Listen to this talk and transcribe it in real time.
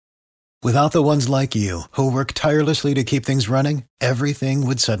Without the ones like you, who work tirelessly to keep things running, everything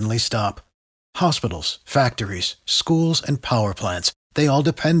would suddenly stop. Hospitals, factories, schools, and power plants, they all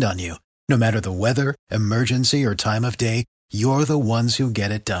depend on you. No matter the weather, emergency, or time of day, you're the ones who get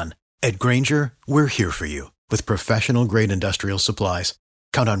it done. At Grainger, we're here for you with professional-grade industrial supplies.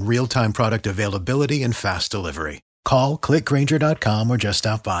 Count on real-time product availability and fast delivery. Call, click Grainger.com, or just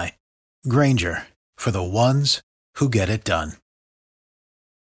stop by. Grainger, for the ones who get it done.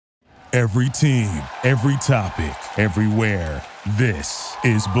 Every team, every topic, everywhere. This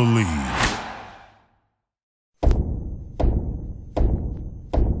is Believe.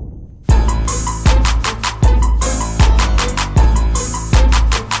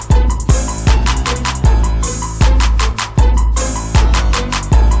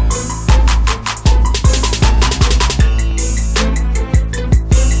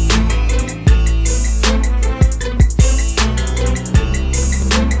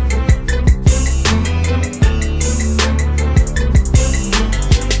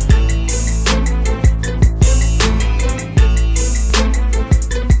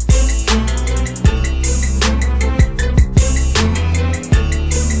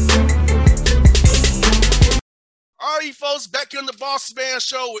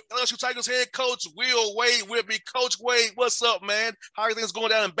 Show with LSU Tigers head coach Will Wade. Will be Coach Wade. What's up, man? How are things going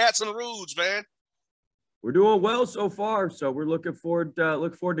down in Baton Rouge, man? We're doing well so far, so we're looking forward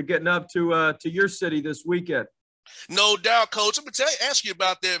to getting up to your city this weekend. No doubt, Coach. Let me ask you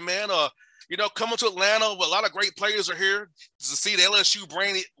about that, man. Coming to Atlanta, a lot of great players are here to see the LSU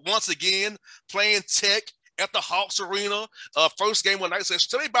brand once again playing Tech at the Hawks Arena, first game one night session.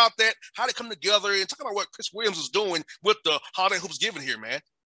 Tell me about that, how they come together, and talk about what Chris Williams is doing with the Holiday Hoops Given here, man.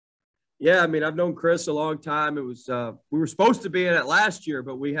 Yeah, I mean, I've known Chris a long time. It was we were supposed to be in it last year,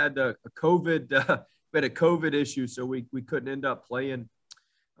 but we had a COVID issue, so we couldn't end up playing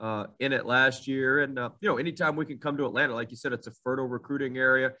in it last year. And anytime we can come to Atlanta, like you said, it's a fertile recruiting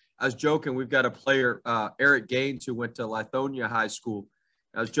area. I was joking, we've got a player, Eric Gaines, who went to Lithonia High School.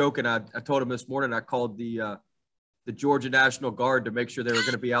 I was joking. I told him this morning I called the Georgia National Guard to make sure they were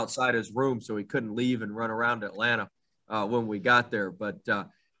going to be outside his room so he couldn't leave and run around Atlanta when we got there. But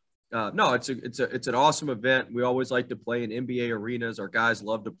no, it's an awesome event. We always like to play in NBA arenas. Our guys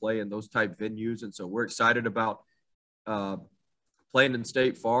love to play in those type venues, and so we're excited about playing in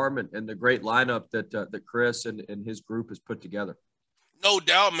State Farm and the great lineup that Chris and his group has put together. No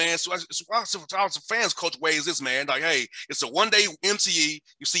doubt, man. So I was fans, Coach Wade, is this, man. Like, hey, it's a one-day MTE.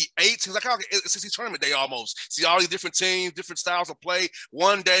 You see 8 teams, like it's a tournament day almost. See all these different teams, different styles of play.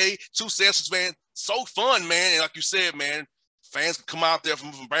 One day, 2 sessions, man. So fun, man. And like you said, man, fans can come out there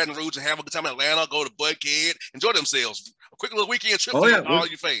from Baton Rouge and have a good time in Atlanta, go to Buckhead, enjoy themselves. A quick little weekend trip for all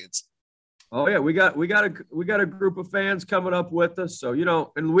you fans. Oh yeah, we got a group of fans coming up with us. So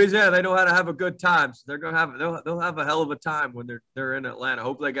in Louisiana, they know how to have a good time. So they'll have a hell of a time when they're in Atlanta.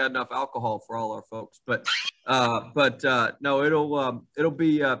 Hopefully, they got enough alcohol for all our folks. But no, it'll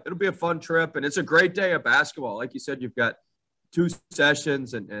be a fun trip, and it's a great day of basketball. Like you said, you've got 2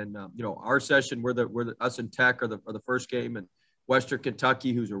 sessions, and our session we're us and Tech are the first game, and Western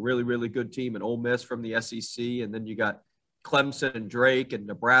Kentucky, who's a really really good team, and Ole Miss from the SEC, and then you got Clemson and Drake and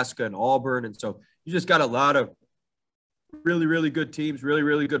Nebraska and Auburn. And so you just got a lot of really, really good teams, really,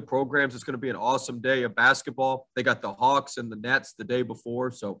 really good programs. It's going to be an awesome day of basketball. They got the Hawks and the Nets the day before.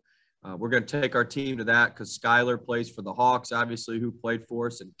 So we're going to take our team to that because Skylar plays for the Hawks, obviously, who played for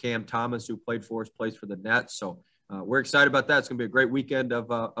us, and Cam Thomas, who played for us, plays for the Nets. So we're excited about that. It's going to be a great weekend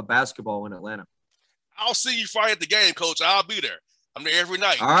of basketball in Atlanta. I'll see you Friday at the game, Coach. I'll be there. I'm there every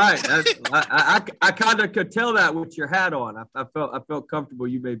night. All right. I kind of could tell that with your hat on. I felt comfortable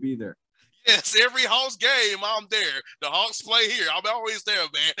you may be there. Yes, every Hawks game, I'm there. The Hawks play here. I'm always there,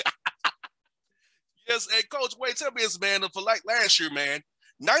 man. Yes, hey, Coach Wade, tell me this, man. For like last year, man,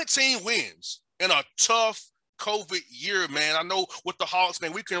 19 wins in a tough COVID year, man. I know with the Hawks,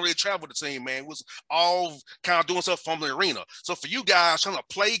 man, we couldn't really travel the team, man. It was all kind of doing stuff from the arena. So for you guys trying to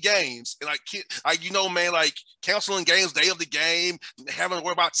play games and man, like canceling games day of the game, having to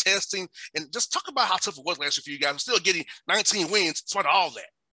worry about testing, and just talk about how tough it was last year for you guys. Still getting 19 wins despite all that.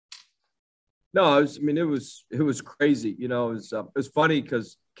 No, it was crazy. It was funny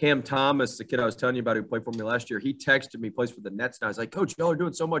because Cam Thomas, the kid I was telling you about who played for me last year, he texted me, plays for the Nets now. I was like, Coach, y'all are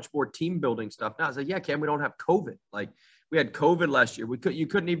doing so much more team building stuff now. I was like, yeah, Cam, we don't have COVID. Like, we had COVID last year. You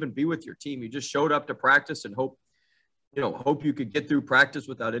couldn't even be with your team. You just showed up to practice and hope you could get through practice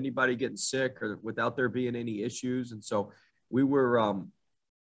without anybody getting sick or without there being any issues. And so we were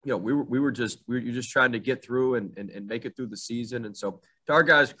you're just trying to get through and make it through the season. And so to our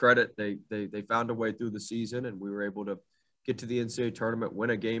guys' credit, they found a way through the season, and we were able to get to the NCAA tournament, win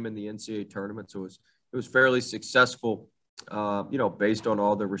a game in the NCAA tournament. So it was fairly successful, based on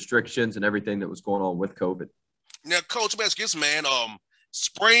all the restrictions and everything that was going on with COVID. Now, Coach, man,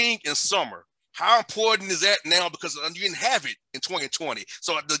 spring and summer, how important is that now? Because you didn't have it in 2020.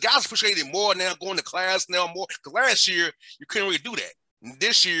 So the guys appreciate it more now, going to class now more. Because last year, you couldn't really do that.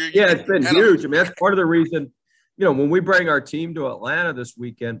 This year, it's been huge. I mean, that's part of the reason, when we bring our team to Atlanta this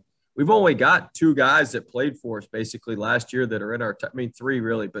weekend, we've only got 2 guys that played for us basically last year that are in our – 3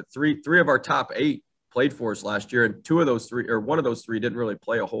 really, but three of our top 8 played for us last year, and one of those 3 didn't really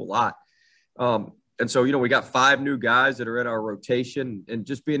play a whole lot. And so, we got 5 new guys that are in our rotation, and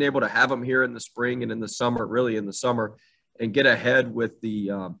just being able to have them here in the spring and in the summer, and get ahead with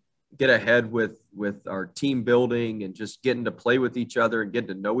with our team building and just getting to play with each other and getting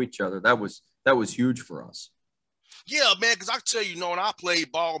to know each other. That was huge for us. Yeah, man, because I tell you, when I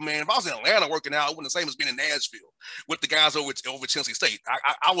played ball, man, if I was in Atlanta working out, it wasn't the same as being in Nashville with the guys over Tennessee State.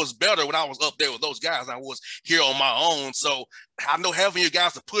 I was better when I was up there with those guys than I was here on my own. So I know having your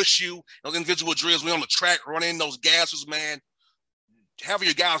guys to push you, those individual drills, we on the track running those gases, man, having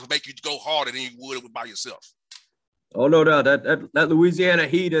your guys will make you go harder than you would by yourself. Oh, no doubt. That Louisiana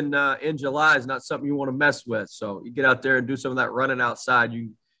heat in July is not something you want to mess with. So you get out there and do some of that running outside.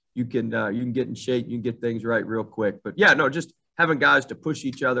 You can get in shape, you can get things right real quick. But yeah, no, just having guys to push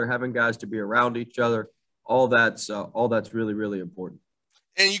each other, having guys to be around each other, all that's really, really important.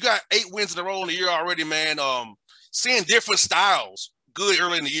 And you got 8 wins in a row in the year already, man. Seeing different styles good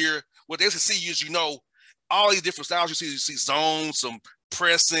early in the year. With the SEC, all these different styles. You see zones, some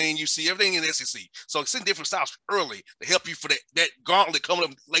pressing, you see everything in the SEC. So seeing different styles early to help you for that gauntlet coming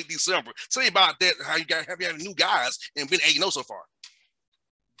up late December. Tell me about that, how you had new guys and been 8-0 so far.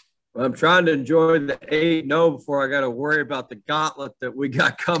 Well, I'm trying to enjoy the 8-0 before I got to worry about the gauntlet that we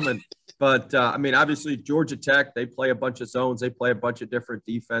got coming. But, obviously, Georgia Tech, they play a bunch of zones. They play a bunch of different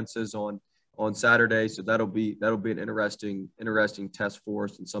defenses on Saturday. So that'll be an interesting test for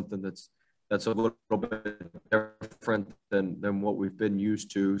us, and something that's a little bit different than what we've been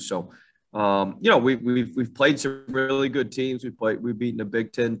used to. So, we've played some really good teams. We've beaten a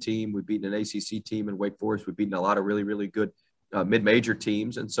Big Ten team. We've beaten an ACC team in Wake Forest. We've beaten a lot of really, really good mid-major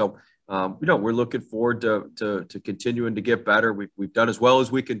teams. And so, we're looking forward to continuing to get better. We've done as well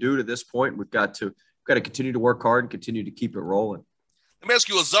as we can do to this point. We've got to continue to work hard and continue to keep it rolling. Let me ask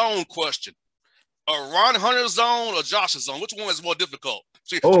you a zone question. A Ron Hunter zone or Josh's zone? Which one is more difficult?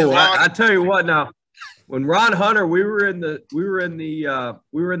 I tell you what now. When Ron Hunter, we were in the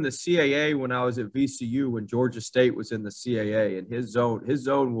CAA when I was at VCU, when Georgia State was in the CAA, and his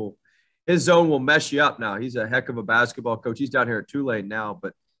zone will mess you up now. He's a heck of a basketball coach. He's down here at Tulane now,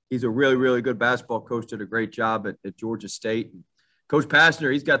 but he's a really, really good basketball coach. Did a great job at Georgia State. And Coach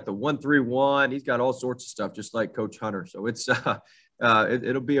Pastner, he's got the 1-3-1. He's got all sorts of stuff, just like Coach Hunter. So it's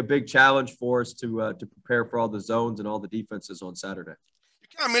it'll be a big challenge for us to prepare for all the zones and all the defenses on Saturday.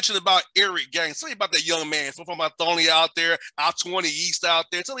 You kind of mentioned about Eric Gaines. Tell me about that young man. From Tony out there, I-20 East out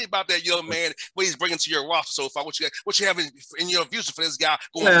there. Tell me about that young man, what he's bringing to your roster so far. What you have in your views for this guy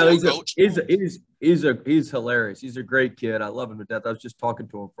going forward, Coach? He's hilarious. He's a great kid. I love him to death. I was just talking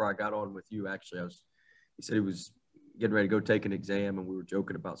to him before I got on with you. Actually, he said he was getting ready to go take an exam, and we were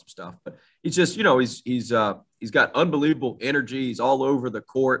joking about some stuff. But he's just, he's got unbelievable energy. He's all over the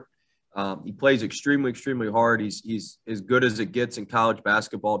court. He plays extremely, extremely hard. He's as good as it gets in college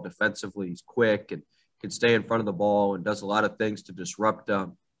basketball defensively. He's quick and can stay in front of the ball and does a lot of things to disrupt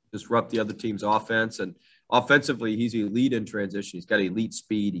the other team's offense. And offensively, he's elite in transition. He's got elite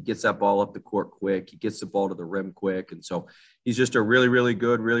speed. He gets that ball up the court quick. He gets the ball to the rim quick. And so he's just a really, really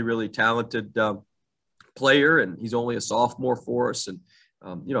good, really, really talented player. And he's only a sophomore for us. And,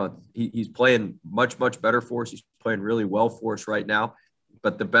 he's playing much, much better for us. He's playing really well for us right now.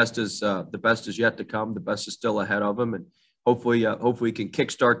 But the best is yet to come. The best is still ahead of him, and hopefully he can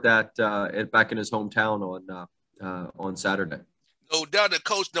kickstart that back in his hometown on Saturday. No doubt,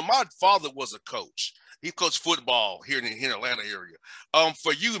 Coach. Now, my father was a coach. He coached football here in the Atlanta area.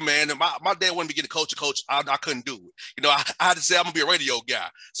 For you, man, my dad wanted me to get a coach. I couldn't do it. I had to say I'm gonna be a radio guy.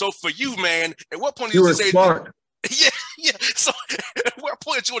 So for you, man, at what point did you say smart? Yeah. So what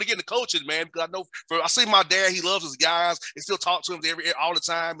point did you want to get into coaching, man? Because I know I see my dad, he loves his guys. They still talk to him all the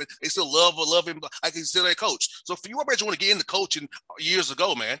time, and they still love him like he's still their coach. So for you, what made you want to get into coaching years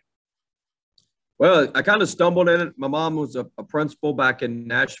ago, man? Well, I kind of stumbled in it. My mom was a principal back in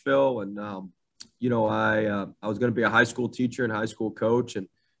Nashville, and I was going to be a high school teacher and high school coach. And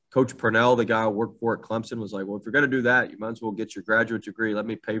Coach Purnell, the guy I worked for at Clemson, was like, "Well, if you're going to do that, you might as well get your graduate degree. Let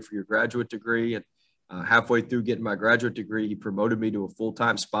me pay for your graduate degree." And Halfway through getting my graduate degree, he promoted me to a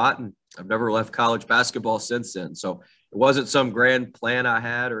full-time spot, and I've never left college basketball since then. So it wasn't some grand plan I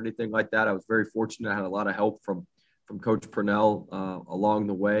had or anything like that. I was very fortunate. I had a lot of help from Coach Purnell along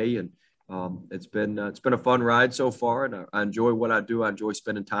the way, and it's been a fun ride so far, and I enjoy what I do. I enjoy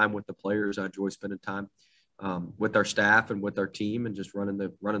spending time with the players. I enjoy spending time with our staff and with our team, and just running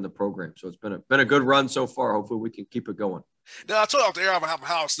the program. So it's been a good run so far. Hopefully we can keep it going. Now I told you off the air I have a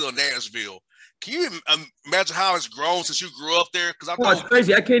house still in Nashville. Can you imagine how it's grown since you grew up there? Because it's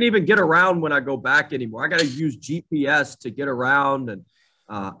crazy. I can't even get around when I go back anymore. I got to use GPS to get around, and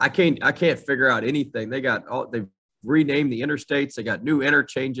I can't figure out anything. They've renamed the interstates. They got new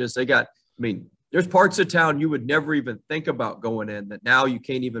interchanges. There's parts of town you would never even think about going in that now you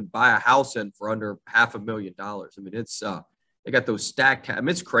can't even buy a house in for under $500,000. They got those stacked.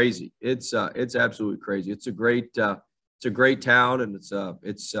 It's crazy. It's absolutely crazy. It's a great town, and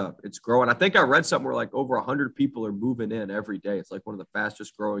it's growing. I think I read something where like over 100 people are moving in every day. It's like one of the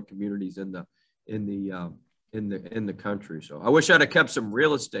fastest growing communities in the country. So I wish I'd have kept some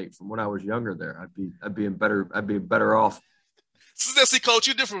real estate from when I was younger there. I'd be better off. See, Coach,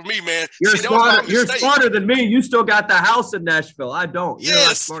 you're different from me, man. You're smarter than me. You still got the house in Nashville. I don't.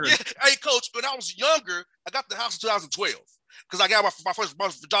 Yes. Yeah. Hey, Coach, when I was younger, I got the house in 2012 because I got my first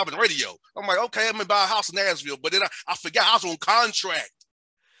job in radio. I'm like, okay, I'm going to buy a house in Nashville. But then I forgot I was on contract.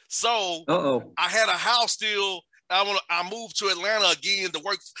 So I had a house still. I moved to Atlanta again to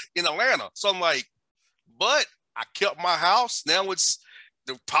work in Atlanta. So I'm like, but I kept my house. Now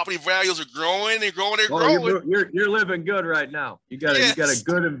the property values are growing and growing and growing. You're living good right now. You got a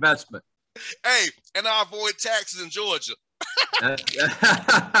good investment. Hey, and I avoid taxes in Georgia.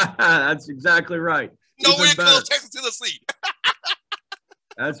 That's exactly right. Nowhere close Texas, Tennessee.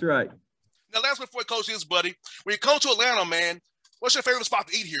 That's right. Now, last before Coach is, buddy. When you come to Atlanta, man, what's your favorite spot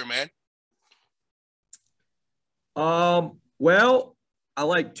to eat here, man? Well, I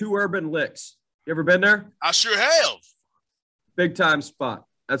like Two Urban Licks. You ever been there? I sure have. Big time spot.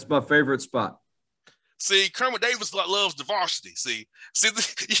 That's my favorite spot. See, Kermit Davis loves the varsity. See,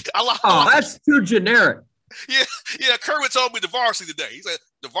 that's too generic. Yeah. Kermit told me the varsity today. He said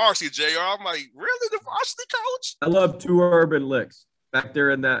the varsity, JR. I'm like, really, the varsity, Coach? I love Two Urban Licks back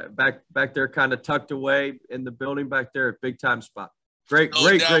there back there, kind of tucked away in the building back there. Big time spot. Great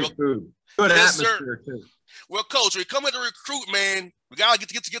food. Good atmosphere too. Well, Coach, when you come in to recruit, man, we gotta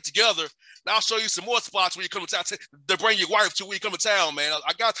get together. Now I'll show you some more spots when you come to town to bring your wife to when you come to town, man.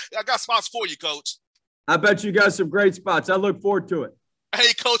 I got spots for you, Coach. I bet you got some great spots. I look forward to it.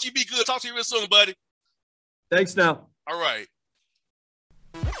 Hey, Coach, you be good. Talk to you real soon, buddy. Thanks now. All right.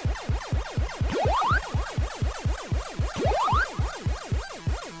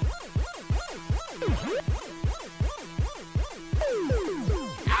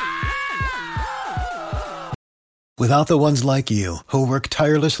 Without the ones like you, who work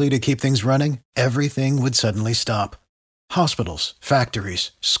tirelessly to keep things running, everything would suddenly stop. Hospitals, factories,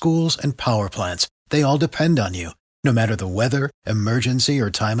 schools, and power plants, they all depend on you. No matter the weather, emergency,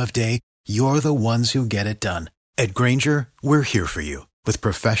 or time of day, you're the ones who get it done. At Grainger, we're here for you with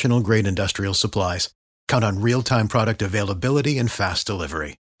professional-grade industrial supplies. Count on real-time product availability and fast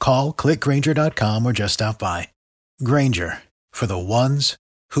delivery. Call, click Grainger.com, or just stop by. Grainger, for the ones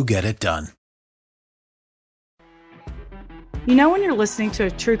who get it done. You know when you're listening to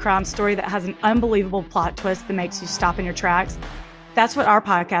a true crime story that has an unbelievable plot twist that makes you stop in your tracks? That's what our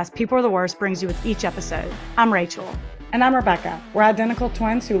podcast, People Are the Worst, brings you with each episode. I'm Rachel. And I'm Rebecca. We're identical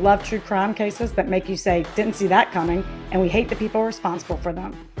twins who love true crime cases that make you say, didn't see that coming, and we hate the people responsible for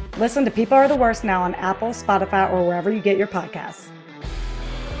them. Listen to People Are the Worst now on Apple, Spotify, or wherever you get your podcasts.